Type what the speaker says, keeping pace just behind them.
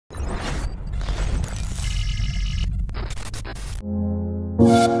Hey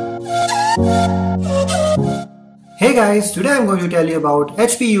guys, today I'm going to tell you about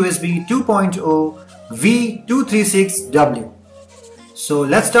HP USB 2.0 V236W. So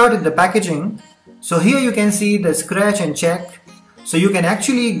let's start with the packaging. So here you can see the scratch and check. So you can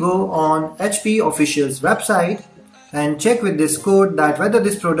actually go on HP official's website and check with this code that whether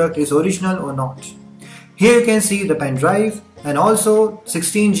this product is original or not. Here you can see the pen drive and also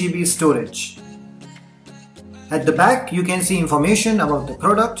 16 GB storage. At the back you can see information about the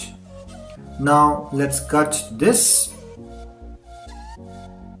product. Now let's cut this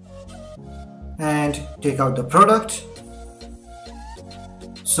and take out the product.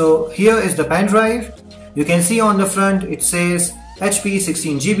 So here is the pen drive. You can see on the front it says HP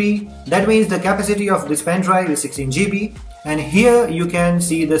 16 GB. That means the capacity of this pen drive is 16 GB. And here you can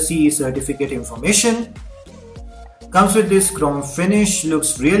see the CE certificate information. Comes with this chrome finish,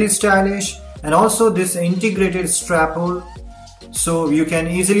 looks really stylish, and also this integrated strap hole, so you can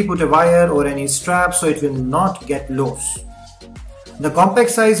easily put a wire or any strap so it will not get loose. The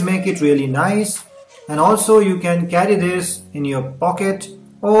compact size make it really nice, and also you can carry this in your pocket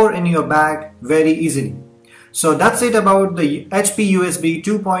or in your bag very easily. So that's it about the HP USB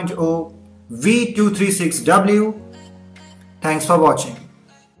 2.0 V236W. Thanks for watching.